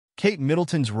Kate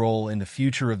Middleton's role in the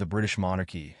future of the British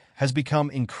monarchy has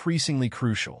become increasingly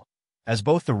crucial, as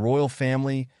both the royal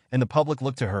family and the public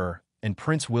look to her and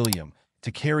Prince William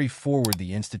to carry forward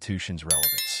the institution's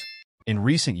relevance. In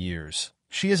recent years,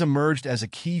 she has emerged as a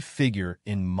key figure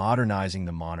in modernizing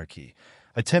the monarchy,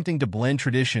 attempting to blend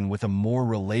tradition with a more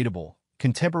relatable,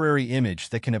 contemporary image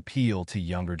that can appeal to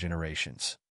younger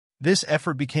generations. This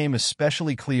effort became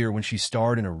especially clear when she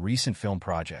starred in a recent film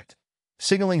project,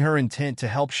 signaling her intent to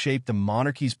help shape the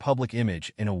monarchy's public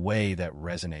image in a way that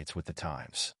resonates with the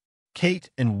times. Kate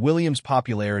and William's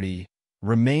popularity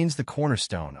remains the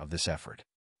cornerstone of this effort.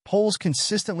 Polls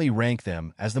consistently rank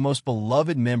them as the most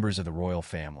beloved members of the royal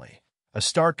family, a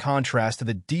stark contrast to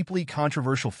the deeply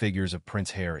controversial figures of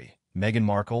Prince Harry, Meghan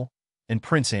Markle, and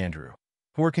Prince Andrew,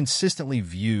 who are consistently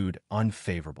viewed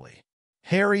unfavorably.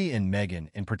 Harry and Meghan,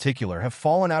 in particular, have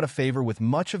fallen out of favor with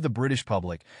much of the British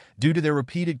public due to their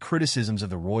repeated criticisms of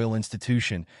the royal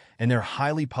institution and their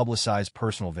highly publicized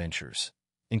personal ventures,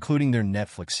 including their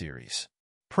Netflix series.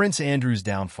 Prince Andrew's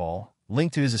downfall,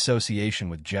 linked to his association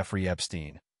with Jeffrey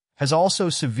Epstein, has also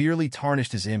severely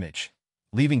tarnished his image,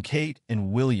 leaving Kate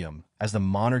and William as the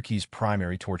monarchy's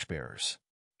primary torchbearers.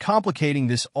 Complicating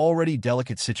this already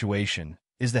delicate situation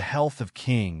is the health of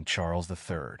King Charles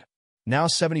III. Now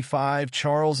 75,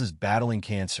 Charles is battling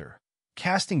cancer,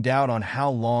 casting doubt on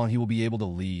how long he will be able to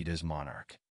lead as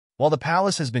monarch. While the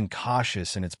palace has been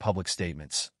cautious in its public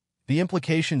statements, the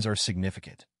implications are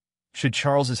significant. Should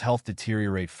Charles's health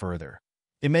deteriorate further,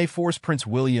 it may force Prince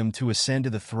William to ascend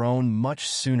to the throne much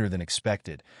sooner than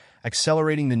expected,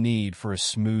 accelerating the need for a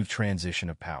smooth transition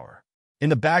of power.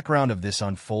 In the background of this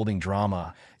unfolding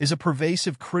drama is a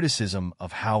pervasive criticism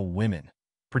of how women,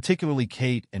 particularly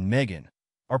Kate and Meghan,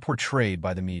 are portrayed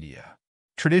by the media.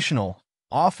 Traditional,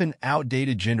 often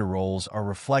outdated gender roles are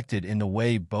reflected in the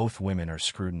way both women are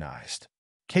scrutinized.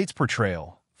 Kate's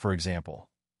portrayal, for example,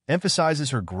 emphasizes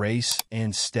her grace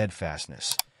and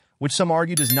steadfastness, which some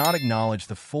argue does not acknowledge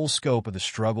the full scope of the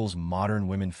struggles modern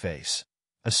women face,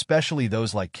 especially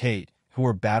those like Kate, who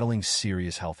are battling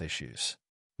serious health issues.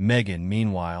 Meghan,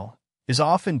 meanwhile, is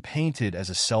often painted as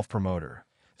a self-promoter,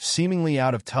 seemingly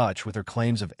out of touch with her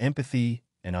claims of empathy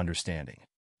and understanding.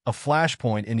 A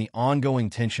flashpoint in the ongoing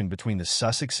tension between the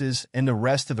Sussexes and the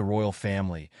rest of the royal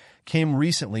family came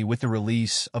recently with the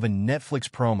release of a Netflix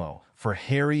promo for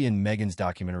Harry and Meghan's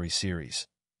documentary series,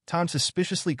 timed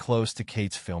suspiciously close to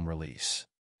Kate's film release.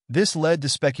 This led to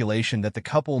speculation that the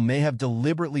couple may have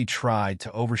deliberately tried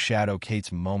to overshadow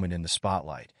Kate's moment in the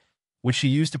spotlight, which she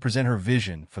used to present her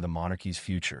vision for the monarchy's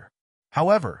future.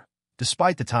 However,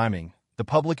 despite the timing, the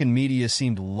public and media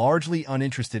seemed largely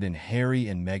uninterested in Harry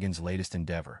and Meghan's latest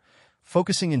endeavor,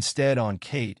 focusing instead on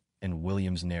Kate and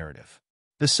William's narrative.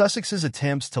 The Sussexes'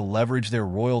 attempts to leverage their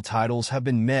royal titles have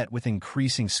been met with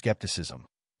increasing skepticism,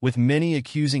 with many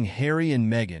accusing Harry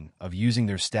and Meghan of using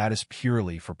their status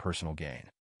purely for personal gain.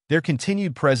 Their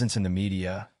continued presence in the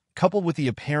media, coupled with the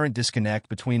apparent disconnect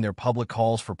between their public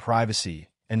calls for privacy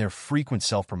and their frequent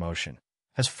self-promotion,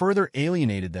 has further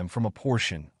alienated them from a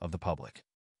portion of the public.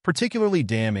 Particularly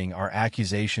damning are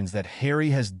accusations that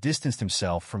Harry has distanced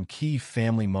himself from key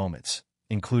family moments,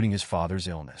 including his father's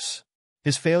illness.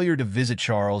 His failure to visit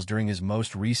Charles during his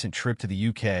most recent trip to the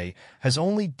UK has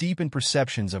only deepened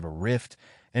perceptions of a rift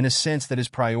and a sense that his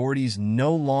priorities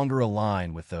no longer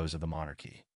align with those of the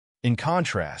monarchy. In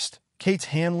contrast, Kate's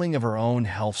handling of her own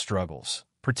health struggles,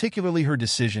 particularly her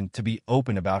decision to be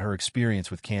open about her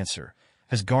experience with cancer,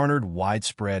 has garnered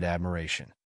widespread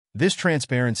admiration. This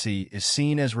transparency is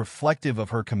seen as reflective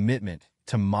of her commitment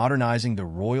to modernizing the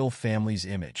royal family's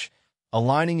image,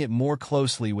 aligning it more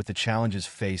closely with the challenges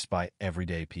faced by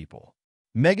everyday people.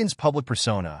 Meghan's public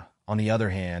persona, on the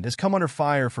other hand, has come under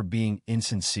fire for being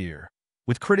insincere,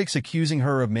 with critics accusing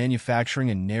her of manufacturing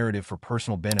a narrative for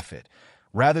personal benefit,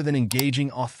 rather than engaging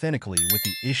authentically with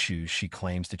the issues she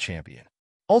claims to champion.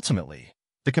 Ultimately,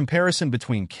 the comparison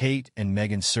between Kate and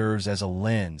Meghan serves as a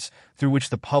lens through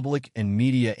which the public and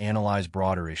media analyze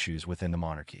broader issues within the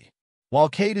monarchy. While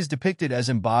Kate is depicted as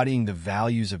embodying the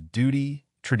values of duty,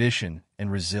 tradition,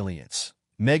 and resilience,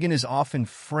 Meghan is often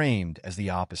framed as the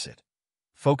opposite,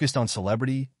 focused on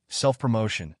celebrity,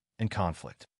 self-promotion, and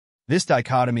conflict. This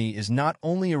dichotomy is not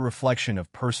only a reflection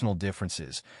of personal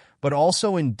differences, but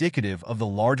also indicative of the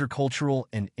larger cultural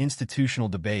and institutional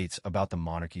debates about the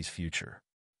monarchy's future.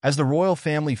 As the royal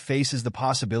family faces the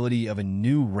possibility of a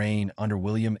new reign under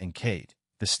William and Kate,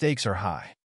 the stakes are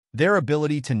high. Their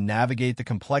ability to navigate the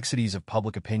complexities of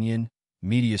public opinion,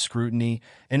 media scrutiny,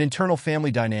 and internal family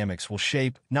dynamics will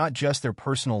shape not just their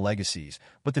personal legacies,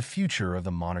 but the future of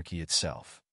the monarchy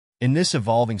itself. In this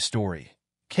evolving story,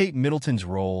 Kate Middleton's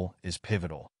role is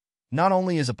pivotal. not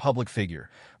only as a public figure,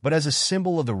 but as a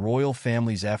symbol of the royal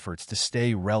family's efforts to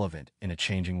stay relevant in a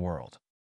changing world.